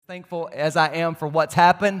Thankful as I am for what's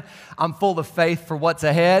happened, I'm full of faith for what's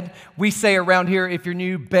ahead. We say around here, if you're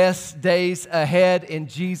new, best days ahead in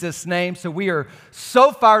Jesus' name. So we are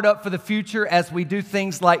so fired up for the future as we do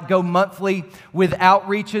things like go monthly with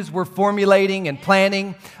outreaches. We're formulating and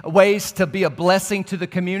planning ways to be a blessing to the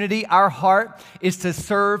community. Our heart is to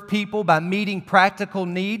serve people by meeting practical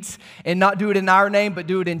needs and not do it in our name, but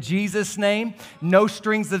do it in Jesus' name. No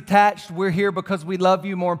strings attached. We're here because we love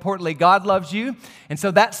you. More importantly, God loves you. And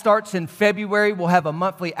so that starts in February. We'll have a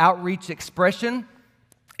monthly outreach expression.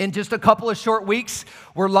 In just a couple of short weeks,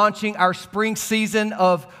 we're launching our spring season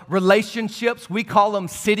of relationships. We call them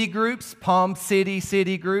city groups, Palm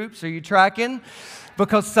City groups. Are you tracking?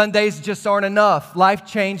 Because Sundays just aren't enough. Life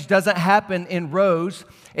change doesn't happen in rows.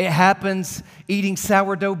 It happens eating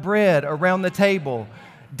sourdough bread around the table,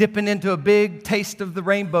 dipping into a big taste of the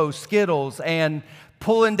rainbow, Skittles, and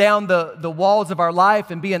pulling down the walls of our life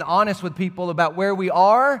and being honest with people about where we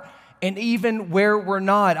are and even where we're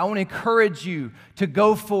not. I want to encourage you to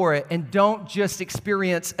go for it and don't just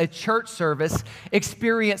experience a church service.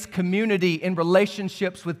 Experience community in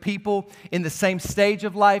relationships with people in the same stage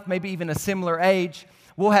of life, maybe even a similar age.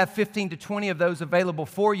 We'll have 15 to 20 of those available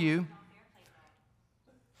for you.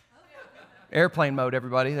 Airplane mode,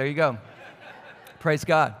 everybody. There you go. Praise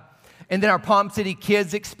God. And then our Palm City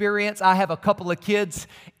Kids experience, I have a couple of kids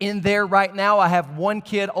in there right now. I have one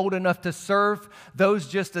kid old enough to serve, those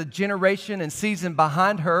just a generation and season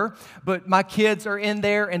behind her. But my kids are in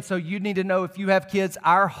there, and so you need to know if you have kids,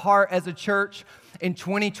 our heart as a church in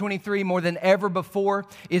 2023, more than ever before,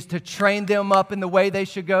 is to train them up in the way they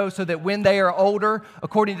should go so that when they are older,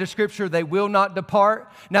 according to Scripture, they will not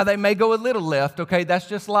depart. Now, they may go a little left, okay? That's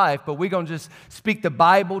just life, but we're going to just speak the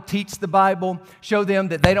Bible, teach the Bible, show them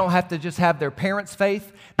that they don't have to just have their parents'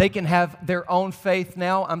 faith. They can have their own faith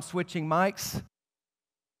now. I'm switching mics.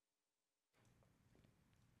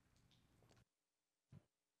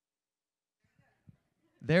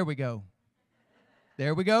 There we go.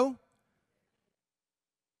 There we go.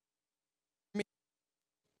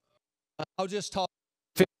 I'll just talk.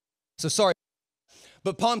 So sorry.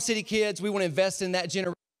 But Palm City Kids, we want to invest in that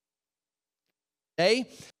generation. Today,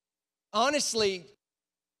 honestly,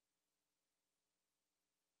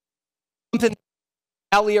 something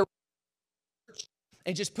rally around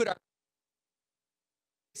and just put our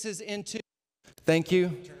faces into. Thank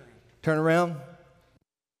you. Turn around.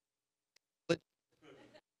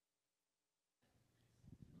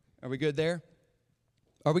 Are we good there?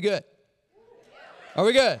 Are we good? Are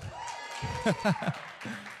we good?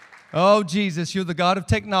 Oh, Jesus, you're the God of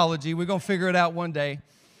technology. We're going to figure it out one day.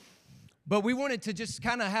 But we wanted to just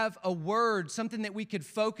kind of have a word, something that we could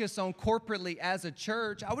focus on corporately as a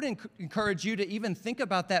church. I would encourage you to even think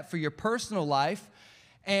about that for your personal life.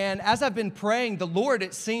 And as I've been praying, the Lord,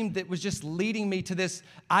 it seemed that was just leading me to this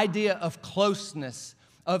idea of closeness,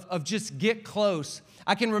 of just get close.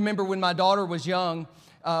 I can remember when my daughter was young,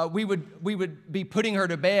 we would be putting her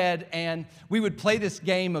to bed, and we would play this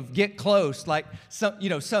game of get close, like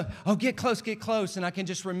get close, and I can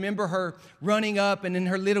just remember her running up and in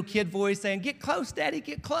her little kid voice saying, "Get close, Daddy,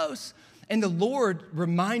 get close." And the Lord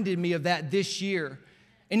reminded me of that this year,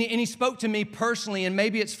 and he spoke to me personally, and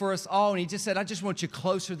maybe it's for us all, and he just said, "I just want you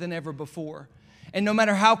closer than ever before." And no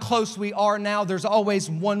matter how close we are now, there's always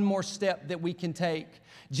one more step that we can take.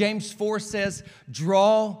 James 4 says,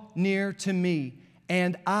 "Draw near to me."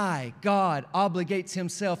 And God, obligates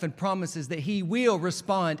himself and promises that he will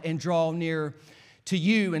respond and draw near to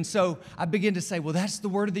you. And so I begin to say, well, that's the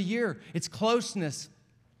word of the year. It's closeness.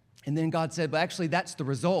 And then God said, well, actually, that's the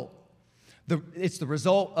result. It's the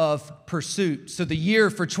result of pursuit. So the year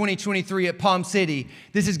for 2023 at Palm City,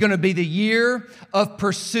 this is going to be the year of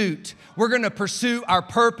pursuit. We're going to pursue our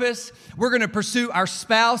purpose. We're going to pursue our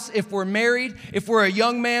spouse if we're married. If we're a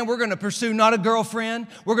young man, we're going to pursue not a girlfriend.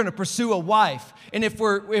 We're going to pursue a wife. And if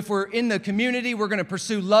we're in the community, we're going to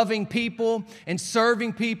pursue loving people and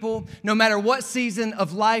serving people. No matter what season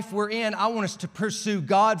of life we're in, I want us to pursue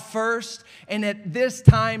God first. And at this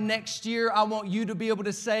time next year, I want you to be able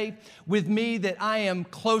to say with me that I am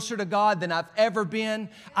closer to God than I've ever been.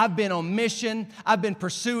 I've been on mission. I've been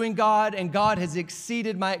pursuing God, and God has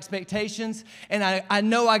exceeded my expectations. And I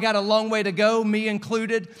know I got a long way to go, me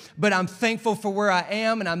included, but I'm thankful for where I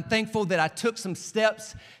am, and I'm thankful that I took some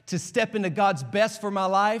steps to step into God's best for my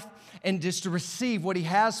life and just to receive what he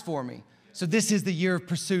has for me. So this is the year of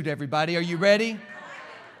pursuit, everybody. Are you ready?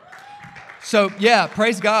 So, yeah,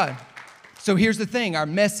 praise God. So here's the thing, our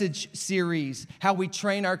message series, how we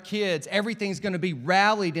train our kids, everything's going to be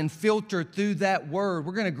rallied and filtered through that word.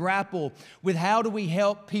 We're going to grapple with how do we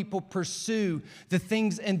help people pursue the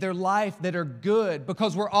things in their life that are good,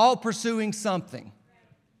 because we're all pursuing something.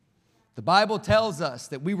 The Bible tells us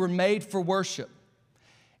that we were made for worship.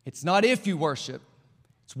 It's not if you worship,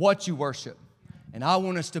 it's what you worship. And I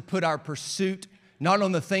want us to put our pursuit not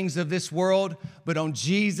on the things of this world, but on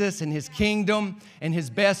Jesus and His kingdom and His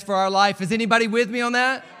best for our life. Is anybody with me on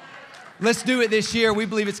that? Let's do it this year. We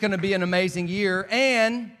believe it's going to be an amazing year.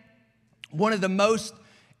 And one of the most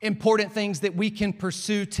important things that we can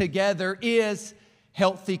pursue together is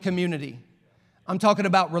healthy community. I'm talking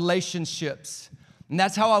about relationships. And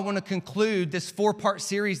that's how I want to conclude this 4-part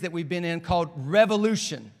series that we've been in called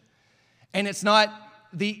Revolution. And it's not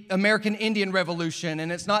the American Indian Revolution,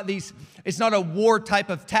 and it's not a war type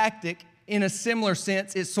of tactic. In a similar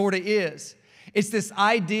sense, it sort of is. It's this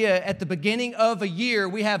idea at the beginning of a year,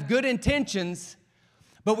 we have good intentions,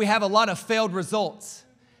 but we have a lot of failed results.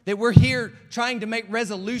 That we're here trying to make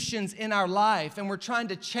resolutions in our life, and we're trying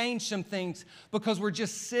to change some things because we're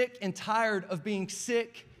just sick and tired of being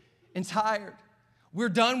sick and tired. We're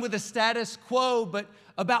done with the status quo, but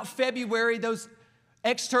about February, those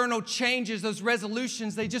external changes, those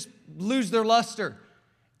resolutions, they just lose their luster.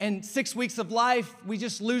 And 6 weeks of life, we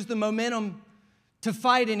just lose the momentum to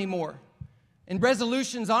fight anymore. And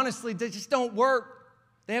resolutions, honestly, they just don't work.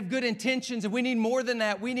 They have good intentions, and we need more than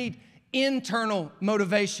that. We need internal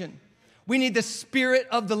motivation. We need the Spirit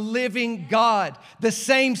of the living God, the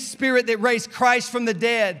same Spirit that raised Christ from the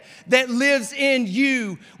dead, that lives in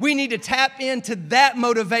you. We need to tap into that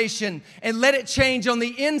motivation and let it change on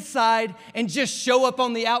the inside and just show up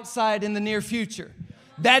on the outside in the near future.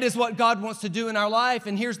 That is what God wants to do in our life.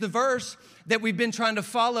 And here's the verse that we've been trying to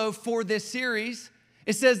follow for this series.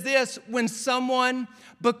 It says this: when someone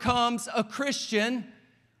becomes a Christian,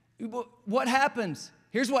 what happens?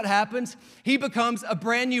 Here's what happens. He becomes a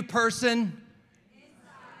brand new person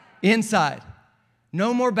inside.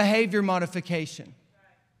 No more behavior modification.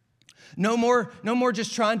 No more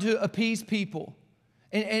just trying to appease people.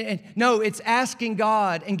 And no, it's asking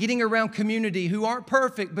God and getting around community who aren't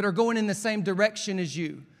perfect but are going in the same direction as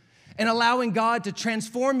you. And allowing God to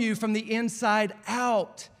transform you from the inside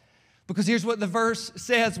out. Because here's what the verse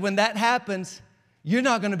says: when that happens, you're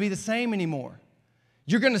not going to be the same anymore.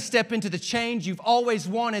 You're going to step into the change you've always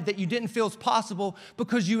wanted that you didn't feel is possible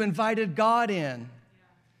because you invited God in.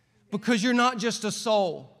 Because you're not just a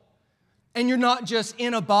soul and you're not just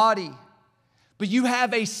in a body, but you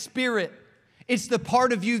have a spirit. It's the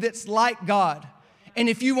part of you that's like God. And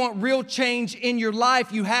if you want real change in your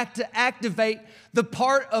life, you have to activate the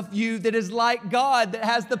part of you that is like God, that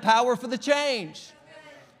has the power for the change.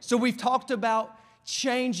 So we've talked about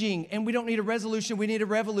changing, and we don't need a resolution, we need a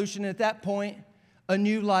revolution. And at that point, a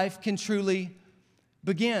new life can truly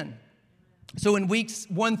begin. So in weeks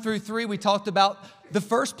 1 through 3, we talked about the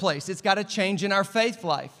first place. It's got to change in our faith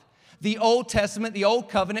life. The Old Testament, the Old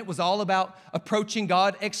Covenant was all about approaching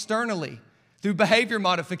God externally through behavior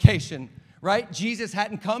modification, right? Jesus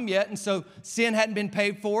hadn't come yet, and so sin hadn't been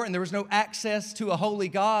paid for, and there was no access to a holy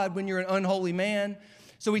God when you're an unholy man.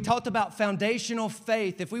 So we talked about foundational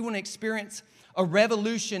faith. If we want to experience a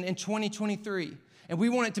revolution in 2023, and we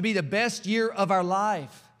want it to be the best year of our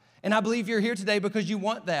life. And I believe you're here today because you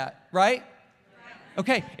want that, right?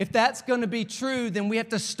 Okay, if that's going to be true, then we have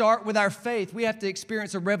to start with our faith. We have to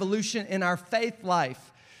experience a revolution in our faith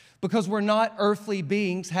life because we're not earthly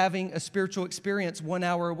beings having a spiritual experience 1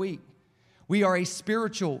 hour a week. We are a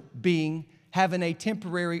spiritual being having a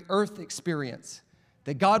temporary earth experience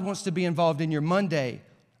that God wants to be involved in your Monday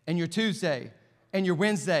and your Tuesday and your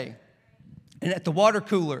Wednesday. And at the water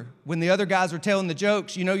cooler, when the other guys are telling the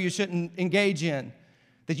jokes you shouldn't engage in,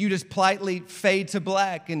 that you just politely fade to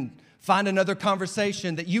black and find another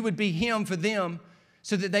conversation, that you would be him for them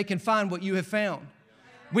so that they can find what you have found.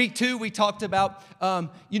 Week 2, we talked about,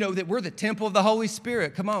 that we're the temple of the Holy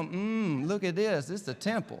Spirit. Come on, look at this. This is the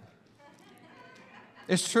temple.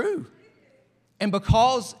 It's true. And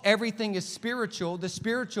because everything is spiritual, the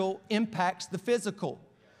spiritual impacts the physical.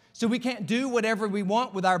 So we can't do whatever we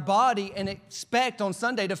want with our body and expect on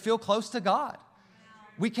Sunday to feel close to God.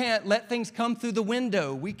 We can't let things come through the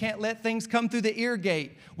window. We can't let things come through the ear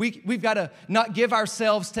gate. We've got to not give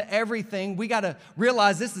ourselves to everything. We got to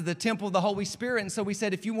realize this is the temple of the Holy Spirit. And so we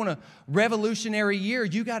said, if you want a revolutionary year,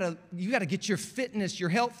 you got to get your fitness, your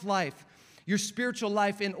health life, your spiritual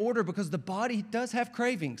life in order, because the body does have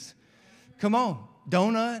cravings. Come on,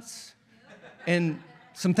 donuts and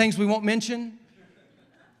some things we won't mention.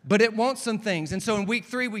 But it wants some things. And so in week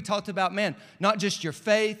 3, we talked about, not just your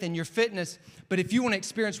faith and your fitness, but if you want to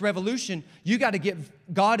experience revolution, you got to get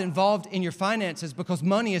God involved in your finances because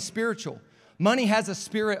money is spiritual. Money has a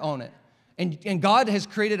spirit on it. And God has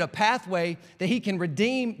created a pathway that he can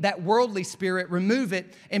redeem that worldly spirit, remove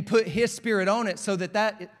it, and put his spirit on it so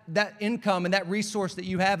that income and that resource that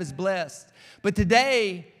you have is blessed. But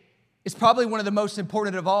today is probably one of the most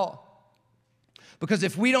important of all. Because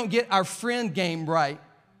if we don't get our friend game right,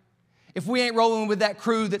 if we ain't rolling with that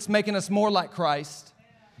crew that's making us more like Christ,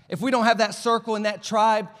 if we don't have that circle and that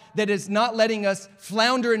tribe that is not letting us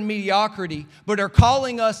flounder in mediocrity, but are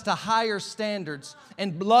calling us to higher standards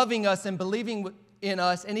and loving us and believing in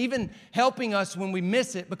us and even helping us when we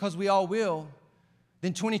miss it, because we all will,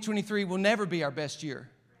 then 2023 will never be our best year.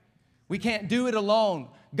 We can't do it alone.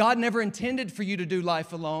 God never intended for you to do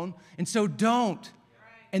life alone, and so don't.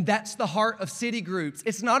 And that's the heart of city groups.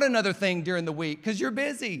 It's not another thing during the week because you're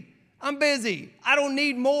busy. I'm busy. I don't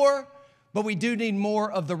need more. But we do need more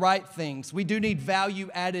of the right things. We do need value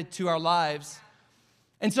added to our lives.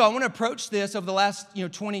 And so I want to approach this over the last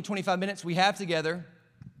 20, 25 minutes we have together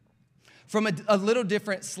from a little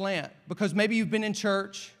different slant. Because maybe you've been in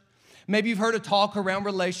church. Maybe you've heard a talk around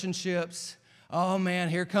relationships. Oh man,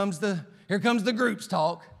 here comes the groups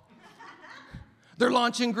talk. They're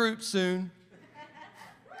launching groups soon.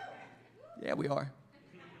 Yeah, we are.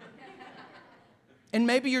 And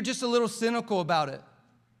maybe you're just a little cynical about it.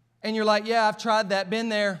 And you're like, yeah, I've tried that, been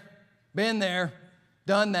there,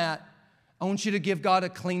 done that. I want you to give God a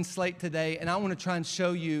clean slate today, and I want to try and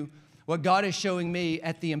show you what God is showing me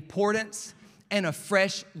at the importance and a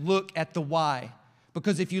fresh look at the why.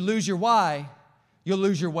 Because if you lose your why, you'll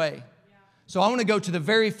lose your way. Yeah. So I want to go to the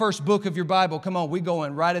very first book of your Bible. Come on, we're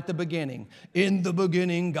going right at the beginning. In the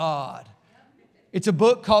beginning, God. It's a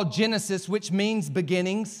book called Genesis, which means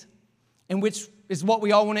beginnings, and which is what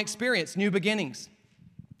we all want to experience, new beginnings.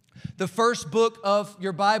 The first book of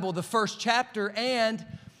your Bible, the first chapter, and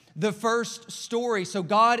the first story. So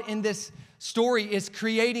God in this story is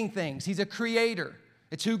creating things. He's a creator.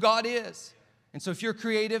 It's who God is. And so if you're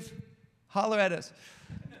creative, holler at us.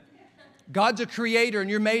 God's a creator and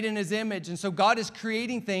you're made in his image. And so God is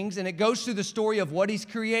creating things, and it goes through the story of what he's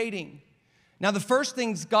creating. Now the first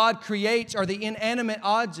things God creates are the inanimate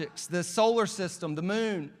objects, the solar system, the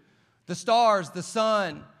moon, the stars, the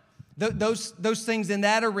sun, those things in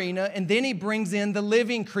that arena, and then he brings in the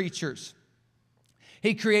living creatures.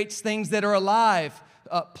 He creates things that are alive,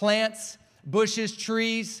 plants, bushes,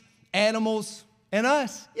 trees, animals, and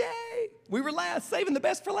us. Yay! We were last, saving the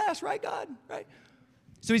best for last, right, God? Right?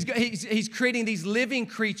 So he's creating these living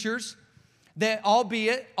creatures that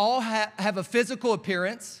albeit all have a physical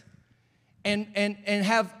appearance and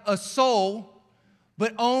have a soul,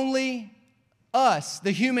 but only us,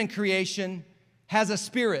 the human creation, has a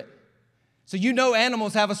spirit. So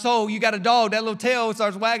animals have a soul. You got a dog, that little tail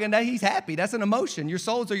starts wagging, that he's happy. That's an emotion. Your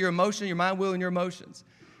souls are your emotion, your mind, will, and your emotions.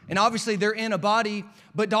 And obviously they're in a body,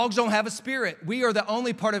 but dogs don't have a spirit. We are the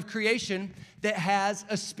only part of creation that has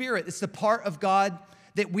a spirit. It's the part of God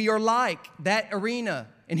that we are like, that arena.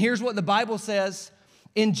 And here's what the Bible says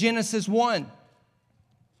in Genesis 1,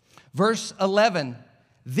 verse 11.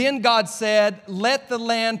 Then God said, let the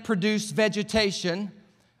land produce vegetation,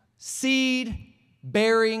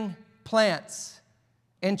 seed-bearing plants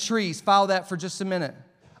and trees. Follow that for just a minute.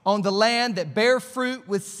 On the land that bear fruit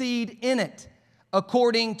with seed in it,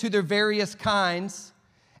 according to their various kinds.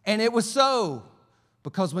 And it was so,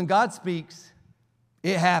 because when God speaks,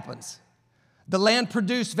 it happens. The land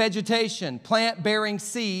produced vegetation, plant bearing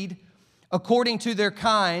seed, according to their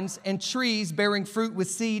kinds, and trees bearing fruit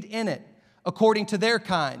with seed in it, according to their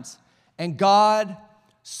kinds. And God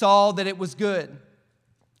saw that it was good.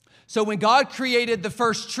 So when God created the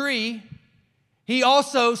first tree, he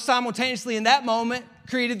also simultaneously in that moment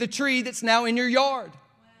created the tree that's now in your yard. Wow.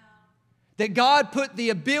 That God put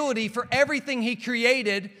the ability for everything he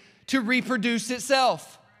created to reproduce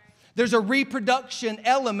itself. There's a reproduction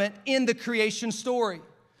element in the creation story.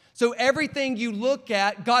 So everything you look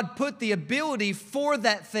at, God put the ability for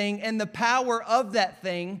that thing and the power of that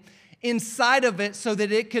thing inside of it so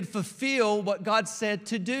that it could fulfill what God said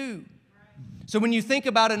to do. So when you think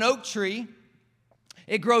about an oak tree,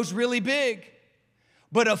 it grows really big.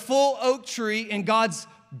 But a full oak tree in God's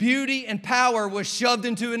beauty and power was shoved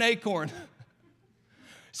into an acorn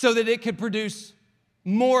so that it could produce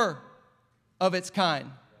more of its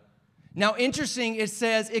kind. Now, interesting, it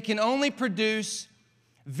says it can only produce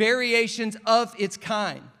variations of its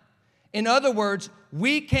kind. In other words,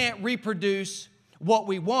 we can't reproduce what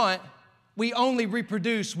we want. We only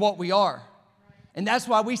reproduce what we are. And that's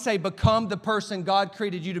why we say become the person God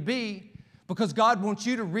created you to be, because God wants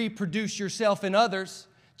you to reproduce yourself in others,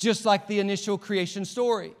 just like the initial creation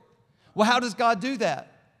story. Well, how does God do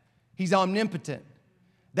that? He's omnipotent.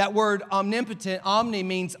 That word omnipotent, omni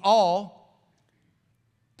means all.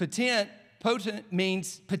 Potent Potent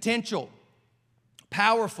means potential,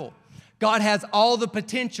 powerful. God has all the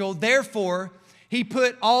potential. Therefore, he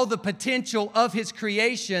put all the potential of his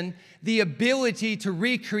creation, the ability to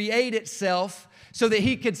recreate itself so that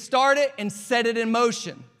he could start it and set it in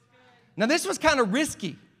motion. Now, this was kind of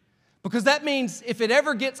risky because that means if it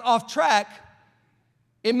ever gets off track,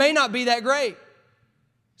 it may not be that great.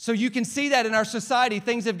 So you can see that in our society,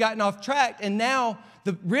 things have gotten off track. And now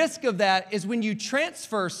the risk of that is when you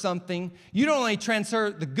transfer something, you don't only transfer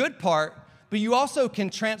the good part, but you also can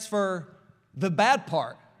transfer the bad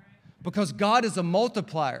part because God is a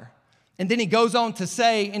multiplier. And then he goes on to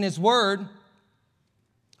say in his word,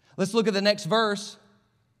 let's look at the next verse.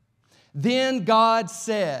 Then God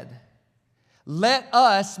said, let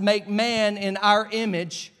us make man in our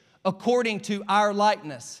image according to our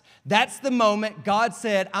likeness. That's the moment God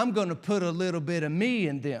said, I'm going to put a little bit of me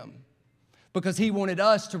in them because he wanted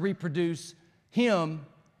us to reproduce him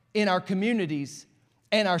in our communities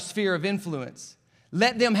and our sphere of influence.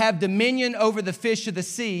 Let them have dominion over the fish of the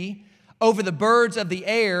sea, over the birds of the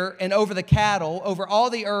air, and over the cattle, over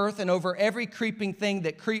all the earth, and over every creeping thing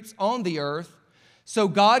that creeps on the earth. So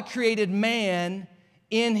God created man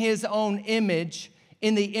in his own image.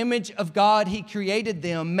 In the image of God, he created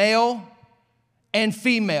them, male and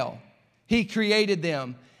female. He created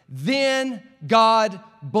them. Then God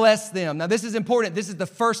blessed them. Now, this is important. This is the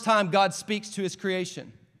first time God speaks to his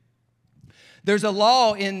creation. There's a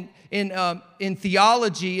law in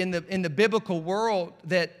theology, in the biblical world,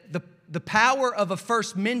 that the power of a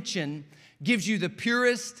first mention gives you the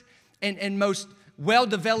purest and most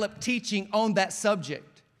well-developed teaching on that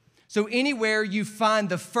subject. So anywhere you find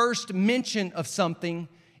the first mention of something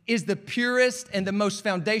is the purest and the most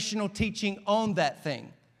foundational teaching on that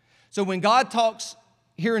thing. So when God talks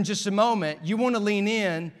here in just a moment, you want to lean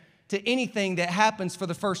in to anything that happens for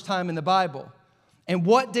the first time in the Bible. And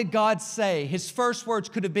what did God say? His first words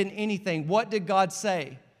could have been anything. What did God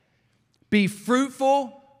say? Be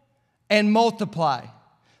fruitful and multiply.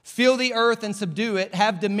 Fill the earth and subdue it.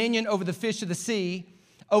 Have dominion over the fish of the sea,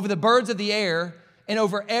 over the birds of the air, and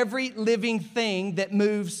over every living thing that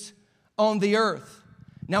moves on the earth.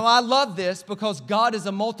 Now, I love this because God is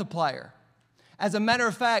a multiplier. As a matter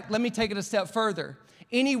of fact, let me take it a step further.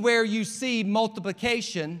 Anywhere you see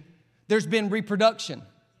multiplication, there's been reproduction.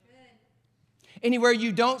 Anywhere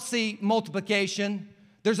you don't see multiplication,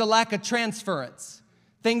 there's a lack of transference.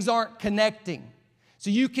 Things aren't connecting. So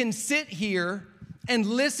you can sit here and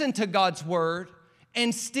listen to God's word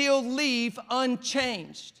and still leave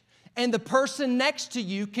unchanged. And the person next to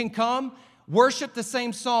you can come, worship the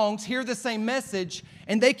same songs, hear the same message,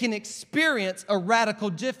 and they can experience a radical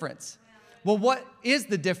difference. Well, what is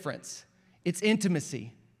the difference? It's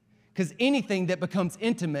intimacy. Because anything that becomes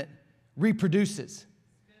intimate reproduces.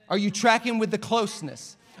 Are you tracking with the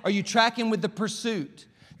closeness? Are you tracking with the pursuit?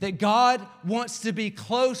 That God wants to be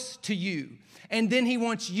close to you. And then he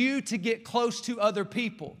wants you to get close to other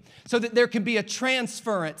people so that there can be a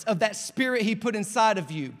transference of that spirit he put inside of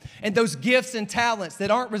you and those gifts and talents that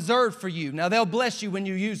aren't reserved for you. Now, they'll bless you when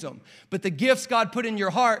you use them, but the gifts God put in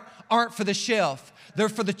your heart aren't for the shelf. They're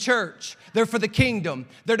for the church. They're for the kingdom.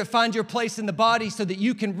 They're to find your place in the body so that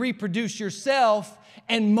you can reproduce yourself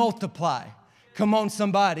and multiply. Come on,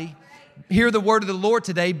 somebody. Hear the word of the Lord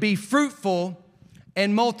today. Be fruitful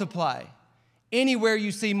and multiply. Anywhere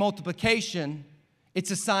you see multiplication, it's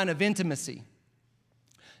a sign of intimacy.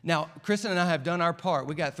 Now, Kristen and I have done our part.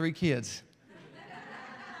 We got 3 kids.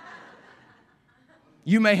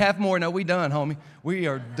 You may have more. No, we done, homie. We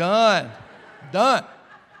are done. Done.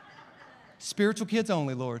 Spiritual kids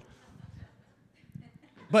only, Lord.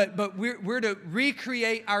 But we're to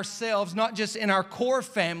recreate ourselves, not just in our core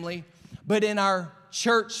family, but in our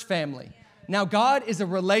church family. Now, God is a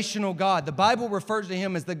relational God. The Bible refers to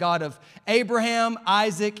him as the God of Abraham,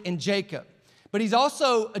 Isaac, and Jacob. But he's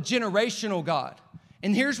also a generational God.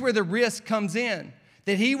 And here's where the risk comes in,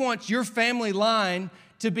 that he wants your family line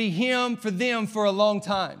to be him for them for a long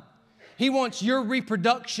time. He wants your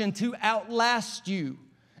reproduction to outlast you.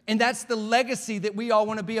 And that's the legacy that we all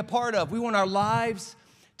want to be a part of. We want our lives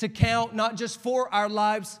to count not just for our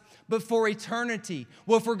lives, but for eternity.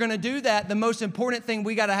 Well, if we're going to do that, the most important thing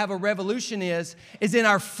we got to have a revolution is in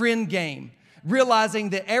our friend game.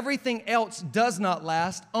 Realizing that everything else does not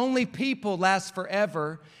last, only people last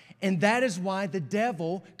forever. And that is why the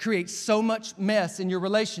devil creates so much mess in your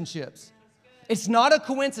relationships. It's not a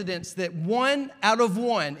coincidence that 1 out of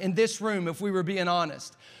 1 in this room, if we were being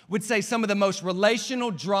honest, would say some of the most relational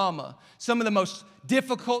drama, some of the most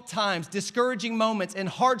difficult times, discouraging moments, and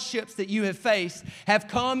hardships that you have faced have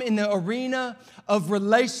come in the arena of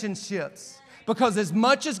relationships. Because as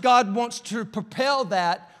much as God wants to propel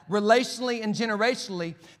that, relationally and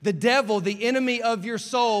generationally, the devil, the enemy of your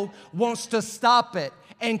soul, wants to stop it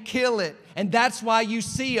and kill it. And that's why you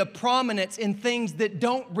see a prominence in things that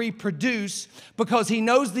don't reproduce, because he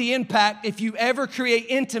knows the impact. If you ever create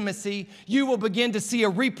intimacy, you will begin to see a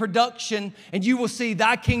reproduction, and you will see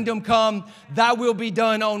thy kingdom come, thy will be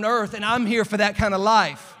done on earth. And I'm here for that kind of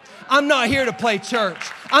life. I'm not here to play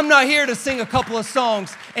church. I'm not here to sing a couple of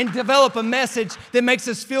songs and develop a message that makes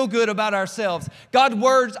us feel good about ourselves. God's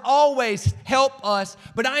words always help us,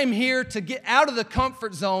 but I am here to get out of the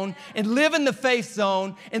comfort zone and live in the faith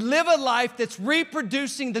zone and live a life that's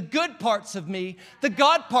reproducing the good parts of me, the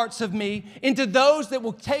God parts of me, into those that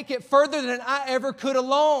will take it further than I ever could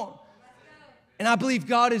alone. And I believe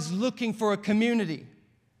God is looking for a community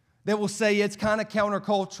that will say it's kind of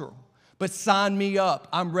countercultural, but sign me up,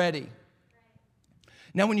 I'm ready.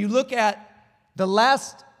 Now, when you look at the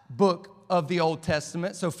last book of the Old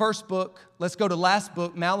Testament, so first book, let's go to last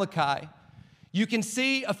book, Malachi, you can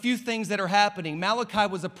see a few things that are happening. Malachi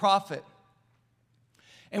was a prophet,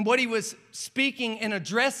 and what he was speaking and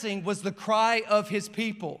addressing was the cry of his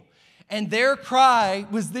people. And their cry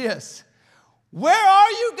was this: where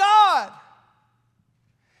are you, God?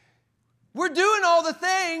 We're doing all the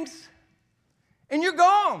things, and you're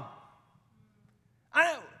gone.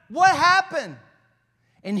 What happened?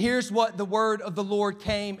 And here's what the word of the Lord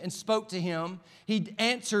came and spoke to him. He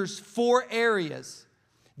answers 4 areas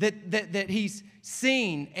that he's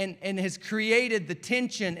seen and has created the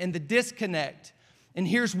tension and the disconnect. And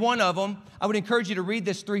here's one of them. I would encourage you to read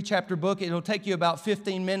this 3-chapter book. It'll take you about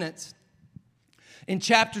 15 minutes. In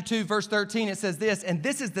chapter 2, verse 13, it says this: and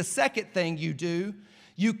this is the second thing you do.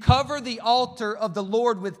 You cover the altar of the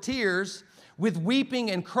Lord with tears, with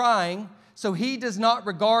weeping and crying, so he does not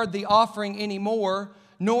regard the offering anymore,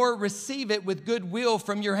 nor receive it with goodwill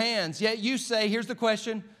from your hands. Yet you say, here's the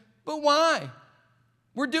question, but why?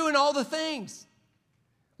 We're doing all the things.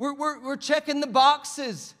 We're checking the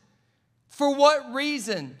boxes. For what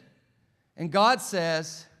reason? And God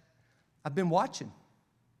says, I've been watching.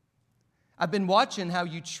 I've been watching how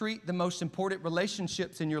you treat the most important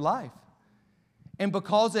relationships in your life. And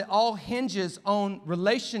because it all hinges on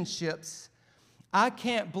relationships, I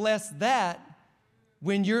can't bless that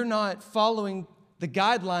when you're not following the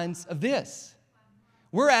guidelines of this.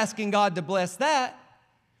 We're asking God to bless that,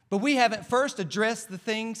 but we haven't first addressed the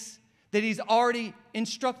things that he's already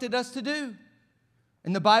instructed us to do.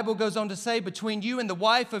 And the Bible goes on to say, between you and the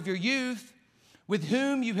wife of your youth, with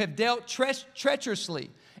whom you have dealt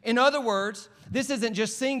treacherously. In other words, this isn't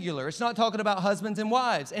just singular. It's not talking about husbands and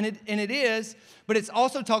wives, and it is, but it's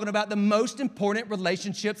also talking about the most important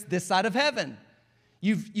relationships this side of heaven.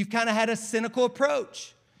 You've kind of had a cynical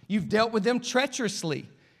approach. You've dealt with them treacherously.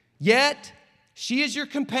 Yet, she is your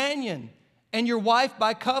companion and your wife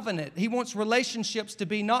by covenant. He wants relationships to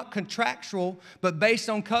be not contractual, but based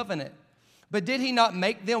on covenant. But did he not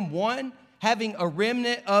make them one, having a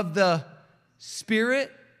remnant of the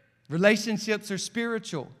Spirit? Relationships are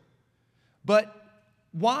spiritual. But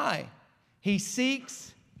why? He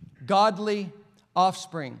seeks godly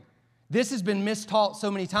offspring. This has been mistaught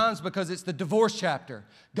so many times because it's the divorce chapter.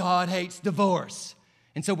 God hates divorce.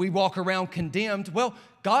 And so we walk around condemned. Well,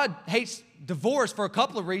 God hates divorce for a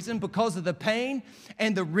couple of reasons, because of the pain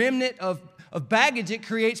and the remnant of baggage it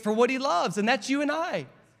creates for what he loves, and that's you and I.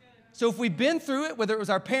 So if we've been through it, whether it was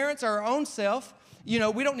our parents or our own self, we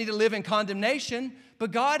don't need to live in condemnation, but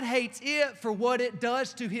God hates it for what it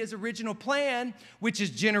does to his original plan, which is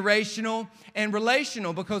generational and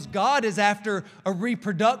relational, because God is after a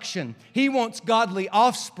reproduction. He wants godly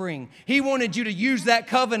offspring. He wanted you to use that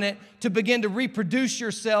covenant to begin to reproduce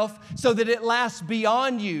yourself so that it lasts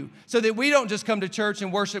beyond you, so that we don't just come to church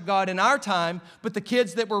and worship God in our time, but the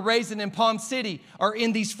kids that we're raising in Palm City are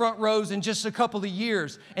in these front rows in just a couple of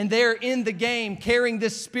years, and they're in the game carrying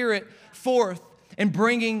this spirit forth and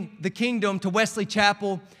bringing the kingdom to Wesley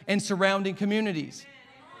Chapel and surrounding communities.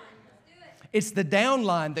 It's the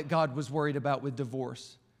downline that God was worried about with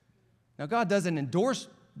divorce. Now, God doesn't endorse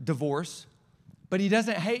divorce, but he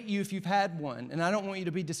doesn't hate you if you've had one. And I don't want you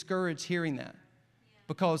to be discouraged hearing that.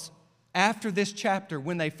 Because after this chapter,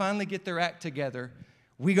 when they finally get their act together,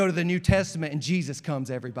 we go to the New Testament and Jesus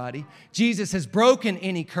comes, everybody. Jesus has broken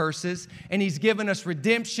any curses, and he's given us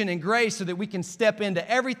redemption and grace so that we can step into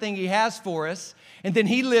everything he has for us. And then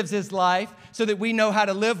he lives his life so that we know how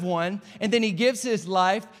to live one. And then he gives his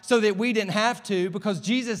life so that we didn't have to, because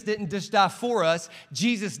Jesus didn't just die for us.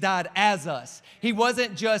 Jesus died as us. He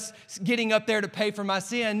wasn't just getting up there to pay for my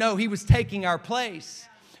sin. No, he was taking our place.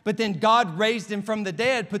 But then God raised him from the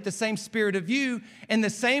dead, put the same spirit of you in the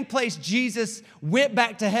same place Jesus went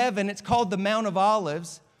back to heaven. It's called the Mount of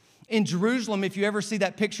Olives. In Jerusalem, if you ever see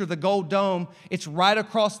that picture of the gold dome, it's right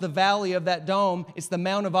across the valley of that dome. It's the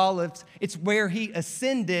Mount of Olives. It's where he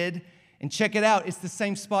ascended. And check it out, it's the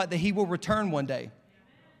same spot that he will return one day.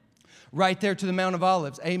 Right there to the Mount of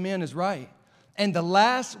Olives. Amen is right. And the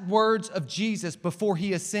last words of Jesus before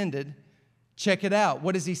he ascended, check it out.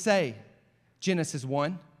 What does he say? Genesis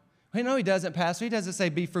 1. Hey, no, he doesn't, Pastor. He doesn't say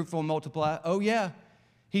be fruitful and multiply. Oh, yeah.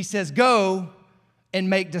 He says go and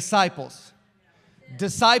make disciples.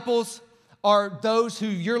 Disciples are those who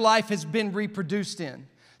your life has been reproduced in.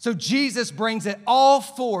 So Jesus brings it all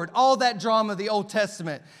forward, all that drama of the Old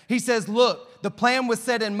Testament. He says, look, the plan was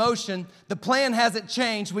set in motion. The plan hasn't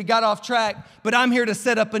changed. We got off track, but I'm here to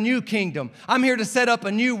set up a new kingdom. I'm here to set up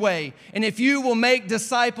a new way. And if you will make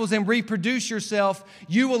disciples and reproduce yourself,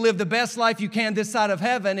 you will live the best life you can this side of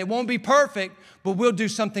heaven. It won't be perfect, but we'll do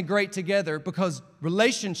something great together because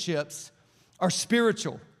relationships are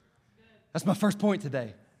spiritual. That's my first point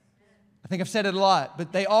today. I think I've said it a lot,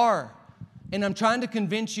 but they are. And I'm trying to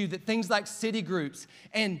convince you that things like city groups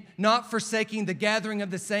and not forsaking the gathering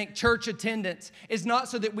of the saints, church attendance, is not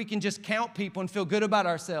so that we can just count people and feel good about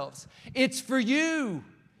ourselves. It's for you.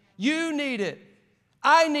 You need it.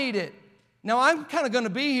 I need it. Now, I'm kind of going to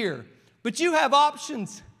be here, but you have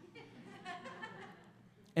options.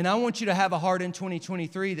 And I want you to have a heart in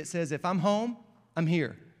 2023 that says, if I'm home, I'm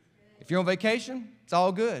here. If you're on vacation, it's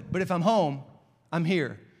all good. But if I'm home, I'm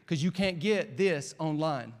here because you can't get this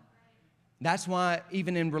online. That's why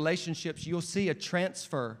even in relationships, you'll see a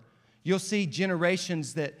transfer. You'll see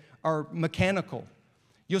generations that are mechanical.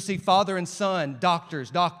 You'll see father and son, doctor,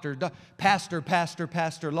 pastor,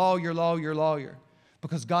 lawyer,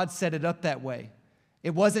 because God set it up that way.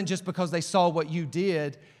 It wasn't just because they saw what you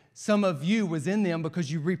did. Some of you was in them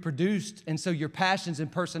because you reproduced, and so your passions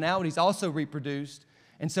and personalities also reproduced,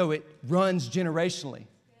 and so it runs generationally.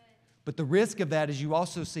 But the risk of that is you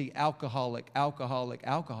also see alcoholic,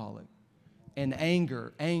 and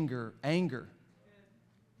anger, and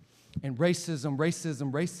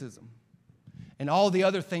racism, and all the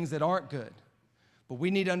other things that aren't good. But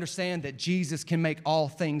we need to understand that Jesus can make all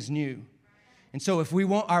things new. And so if we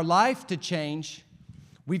want our life to change,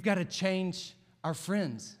 we've got to change our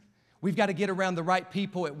friends. We've got to get around the right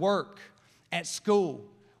people at work, at school.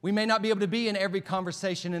 We may not be able to be in every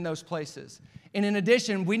conversation in those places. And in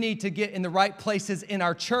addition, we need to get in the right places in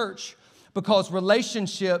our church because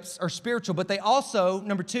relationships are spiritual, but they also,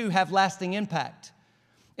 number two, have lasting impact.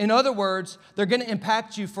 In other words, they're going to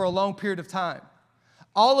impact you for a long period of time.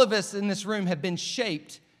 All of us in this room have been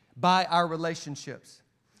shaped by our relationships.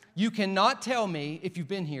 You cannot tell me, if you've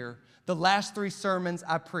been here, the last 3 sermons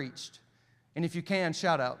I preached. And if you can,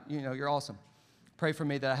 shout out. You know, you're awesome. Pray for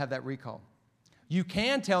me that I have that recall. You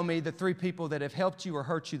can tell me the 3 people that have helped you or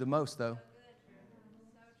hurt you the most, though.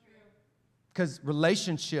 Because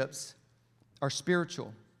relationships are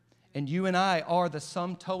spiritual. And you and I are the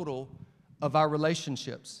sum total of our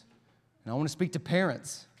relationships. And I want to speak to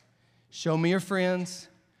parents. Show me your friends.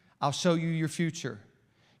 I'll show you your future.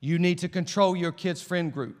 You need to control your kids'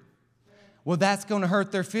 friend group. Well, that's going to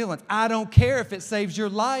hurt their feelings. I don't care if it saves your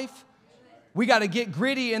life. We got to get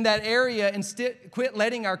gritty in that area and quit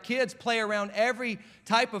letting our kids play around every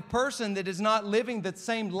type of person that is not living the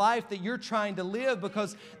same life that you're trying to live,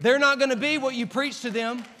 because they're not going to be what you preach to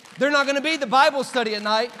them. They're not going to be the Bible study at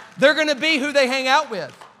night. They're going to be who they hang out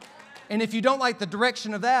with. And if you don't like the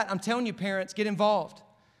direction of that, I'm telling you, parents, get involved.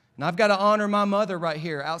 And I've got to honor my mother right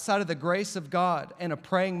here. Outside of the grace of God and a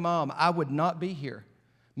praying mom, I would not be here.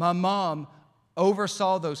 My mom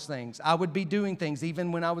oversaw those things. I would be doing things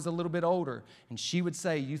even when I was a little bit older. And she would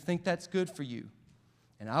say, "You think that's good for you?"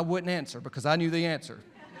 And I wouldn't answer because I knew the answer.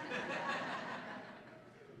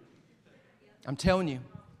 I'm telling you,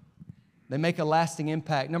 they make a lasting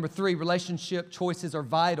impact. Number 3, relationship choices are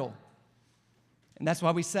vital. And that's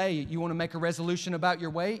why we say, you want to make a resolution about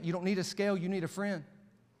your weight? You don't need a scale, you need a friend.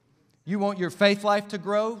 You want your faith life to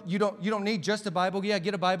grow? You don't need just a Bible. Yeah,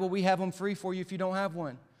 get a Bible. We have them free for you if you don't have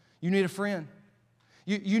one. You need a friend.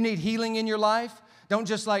 You need healing in your life. Don't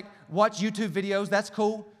just like watch YouTube videos. That's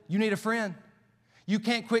cool. You need a friend. You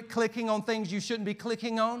can't quit clicking on things you shouldn't be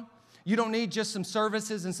clicking on. You don't need just some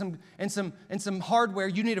services and some hardware.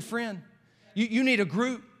 You need a friend. You need a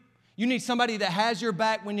group. You need somebody that has your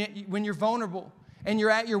back when you're vulnerable and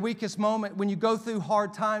you're at your weakest moment, when you go through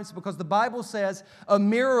hard times, because the Bible says a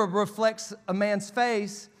mirror reflects a man's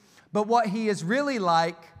face, but what he is really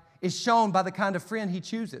like is shown by the kind of friend he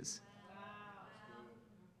chooses.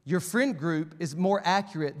 Your friend group is more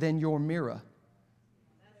accurate than your mirror.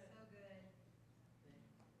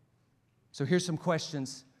 So here's some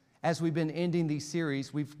questions. As we've been ending these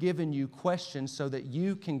series, we've given you questions so that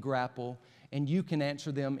you can grapple and you can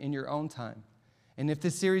answer them in your own time. And if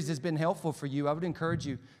this series has been helpful for you, I would encourage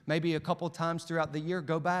you, maybe a couple times throughout the year,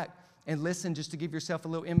 go back and listen just to give yourself a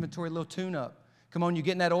little inventory, a little tune-up. Come on, you're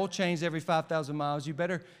getting that oil change every 5,000 miles. You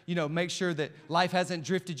better, make sure that life hasn't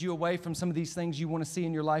drifted you away from some of these things you want to see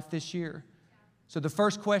in your life this year. So the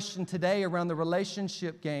first question today around the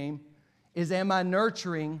relationship game is, am I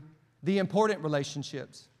nurturing the important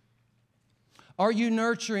relationships? Are you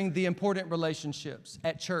nurturing the important relationships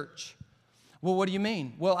at church? Well, what do you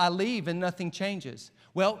mean? Well, I leave and nothing changes.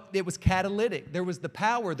 Well, it was catalytic. There was the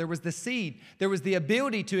power. There was the seed. There was the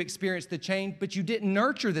ability to experience the change, but you didn't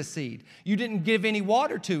nurture the seed. You didn't give any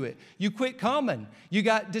water to it. You quit coming. You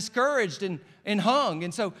got discouraged and hung.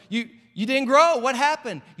 And so you didn't grow. What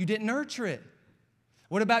happened? You didn't nurture it.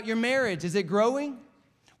 What about your marriage? Is it growing?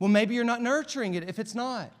 Well, maybe you're not nurturing it if it's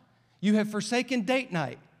not. You have forsaken date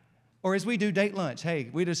night. Or as we do, date lunch. Hey,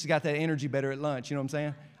 we just got that energy better at lunch. You know what I'm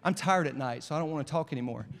saying? I'm tired at night, so I don't want to talk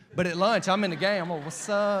anymore. But at lunch, I'm in the game. I'm like, what's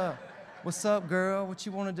up? What's up, girl? What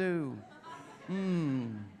you want to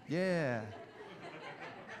do? Yeah.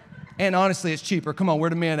 And honestly, it's cheaper. Come on, where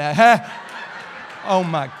the men at? Huh? Oh,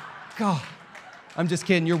 my God. I'm just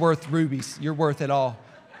kidding. You're worth rubies. You're worth it all.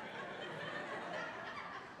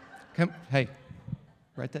 Hey,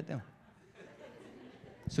 write that down.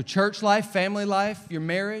 So church life, family life, your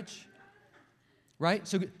marriage, right?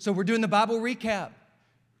 So we're doing the Bible recap.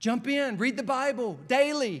 Jump in, read the Bible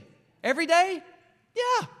daily. Every day?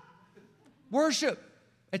 Yeah. Worship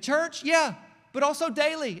at church? Yeah. But also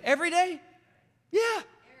daily. Every day? Yeah.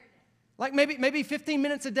 Like maybe 15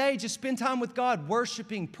 minutes a day, just spend time with God,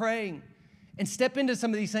 worshiping, praying, and step into some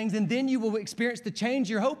of these things, and then you will experience the change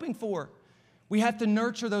you're hoping for. We have to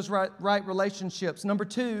nurture those right relationships. Number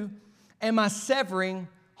 2, am I severing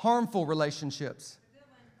harmful relationships?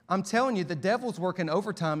 I'm telling you, the devil's working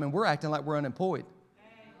overtime, and we're acting like we're unemployed.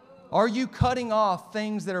 Are you cutting off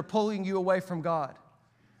things that are pulling you away from God?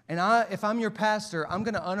 And if I'm your pastor, I'm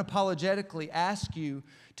going to unapologetically ask you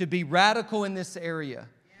to be radical in this area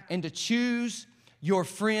and to choose your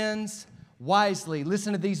friends wisely.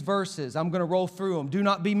 Listen to these verses. I'm going to roll through them. Do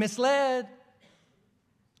not be misled.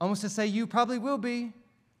 Almost to say you probably will be.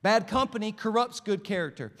 Bad company corrupts good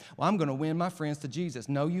character. Well, I'm going to win my friends to Jesus.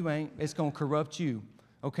 No, you ain't. It's going to corrupt you.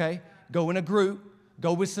 Okay? Go in a group.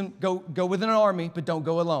 Go with an army, but don't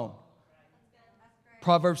go alone.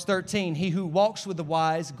 Proverbs 13, he who walks with the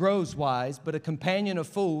wise grows wise, but a companion of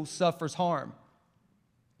fools suffers harm.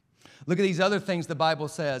 Look at these other things the Bible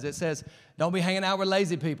says. It says, don't be hanging out with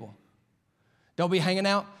lazy people. Don't be hanging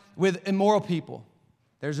out with immoral people.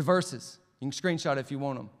 There's the verses. You can screenshot it if you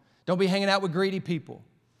want them. Don't be hanging out with greedy people.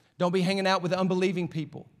 Don't be hanging out with unbelieving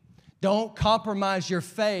people. Don't compromise your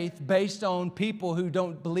faith based on people who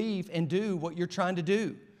don't believe and do what you're trying to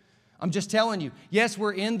do. I'm just telling you, yes,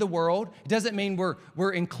 we're in the world. It doesn't mean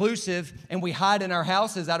we're inclusive and we hide in our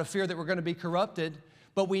houses out of fear that we're going to be corrupted.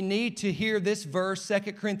 But we need to hear this verse,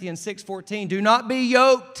 2 Corinthians 6:14. Do not be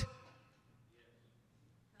yoked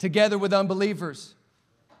together with unbelievers.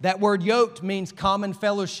 That word yoked means common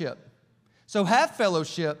fellowship. So have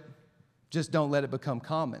fellowship, just don't let it become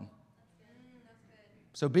common.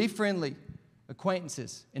 So be friendly,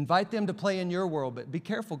 acquaintances. Invite them to play in your world, but be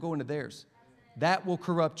careful going to theirs. That will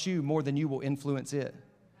corrupt you more than you will influence it.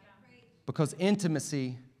 Because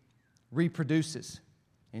intimacy reproduces.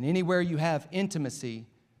 And anywhere you have intimacy,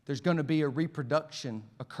 there's going to be a reproduction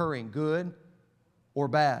occurring, good or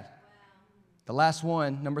bad. The last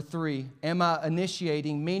one, number 3, am I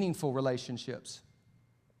initiating meaningful relationships?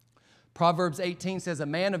 Proverbs 18 says, a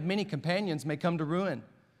man of many companions may come to ruin,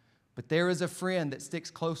 but there is a friend that sticks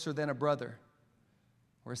closer than a brother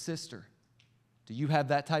or a sister. Do you have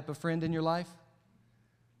that type of friend in your life?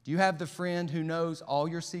 Do you have the friend who knows all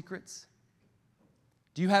your secrets?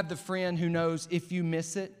 Do you have the friend who knows if you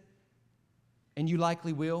miss it, and you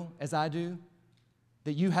likely will, as I do,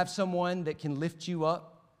 that you have someone that can lift you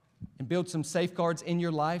up and build some safeguards in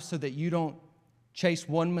your life so that you don't chase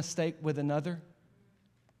one mistake with another?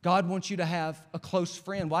 God wants you to have a close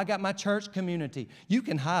friend. Well, I got my church community. You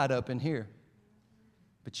can hide up in here,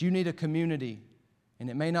 but you need a community, and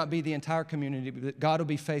it may not be the entire community, but God will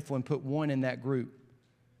be faithful and put one in that group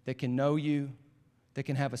that can know you, that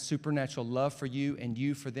can have a supernatural love for you and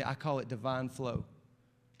you for them. I call it divine flow.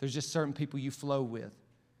 There's just certain people you flow with,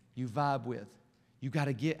 you vibe with. You got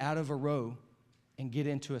to get out of a row and get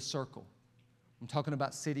into a circle. I'm talking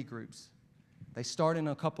about city groups. They start in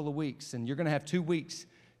a couple of weeks, and you're going to have 2 weeks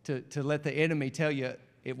to let the enemy tell you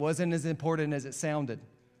it wasn't as important as it sounded.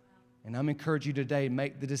 And I'm encouraging you today,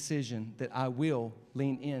 make the decision that I will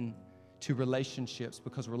lean in to relationships,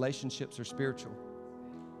 because relationships are spiritual.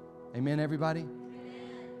 Amen, everybody?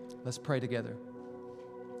 Amen. Let's pray together.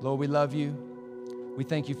 Lord, we love you. We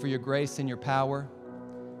thank you for your grace and your power.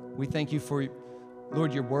 We thank you for,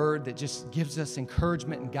 Lord, your word that just gives us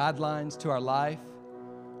encouragement and guidelines to our life.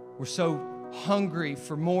 We're so hungry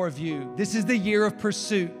for more of you. This is the year of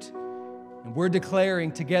pursuit. And we're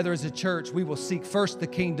declaring together as a church, we will seek first the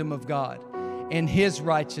kingdom of God and His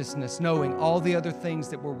righteousness, knowing all the other things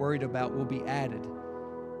that we're worried about will be added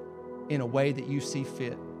in a way that you see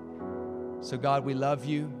fit. So God, we love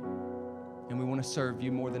you and we want to serve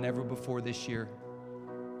you more than ever before this year.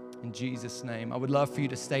 In Jesus' name. I would love for you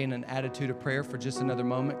to stay in an attitude of prayer for just another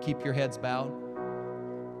moment. Keep your heads bowed.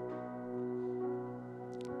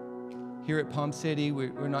 Here at Palm City,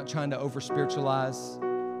 we're not trying to over-spiritualize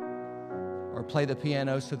or play the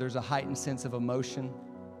piano so there's a heightened sense of emotion.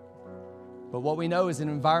 But what we know is in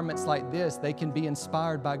environments like this, they can be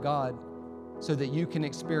inspired by God so that you can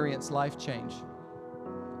experience life change.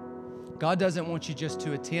 God doesn't want you just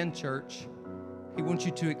to attend church. He wants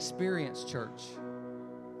you to experience church.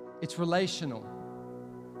 It's relational.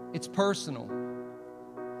 It's personal.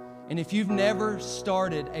 And if you've never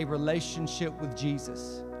started a relationship with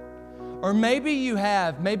Jesus, or maybe you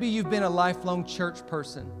have, maybe you've been a lifelong church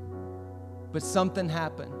person, but something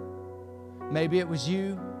happened. Maybe it was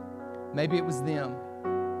you, maybe it was them.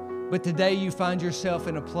 But today you find yourself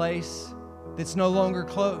in a place that's no longer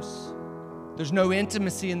close. There's no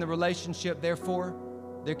intimacy in the relationship, therefore,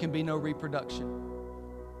 there can be no reproduction.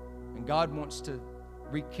 And God wants to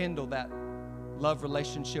rekindle that love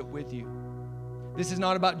relationship with you. This is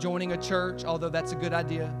not about joining a church, although that's a good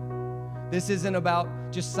idea. This isn't about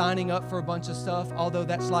just signing up for a bunch of stuff, although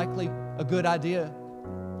that's likely a good idea.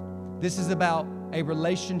 This is about a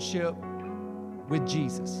relationship with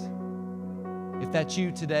Jesus. If that's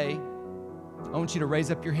you today, I want you to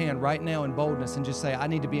raise up your hand right now in boldness and just say, I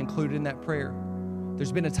need to be included in that prayer.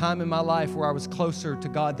 There's been a time in my life where I was closer to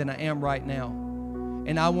God than I am right now.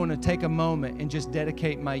 And I want to take a moment and just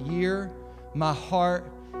dedicate my year, my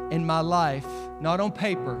heart, and my life, not on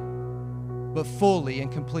paper, but fully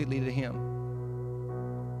and completely to Him.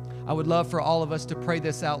 I would love for all of us to pray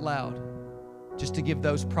this out loud, just to give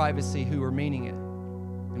those privacy who are meaning it.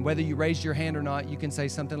 And whether you raise your hand or not, you can say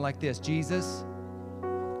something like this: Jesus,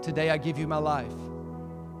 today I give you my life.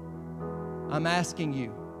 I'm asking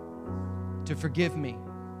you to forgive me.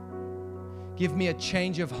 Give me a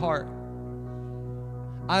change of heart.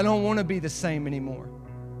 I don't want to be the same anymore.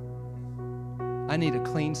 I need a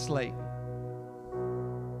clean slate.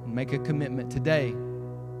 And make a commitment. Today,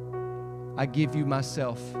 I give you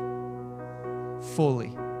myself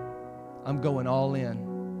fully. I'm going all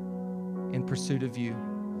in pursuit of you.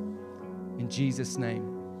 In Jesus'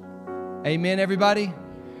 name. Amen, everybody.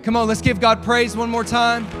 Come on, let's give God praise one more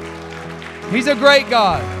time. He's a great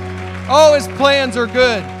God. Oh, His plans are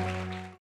good.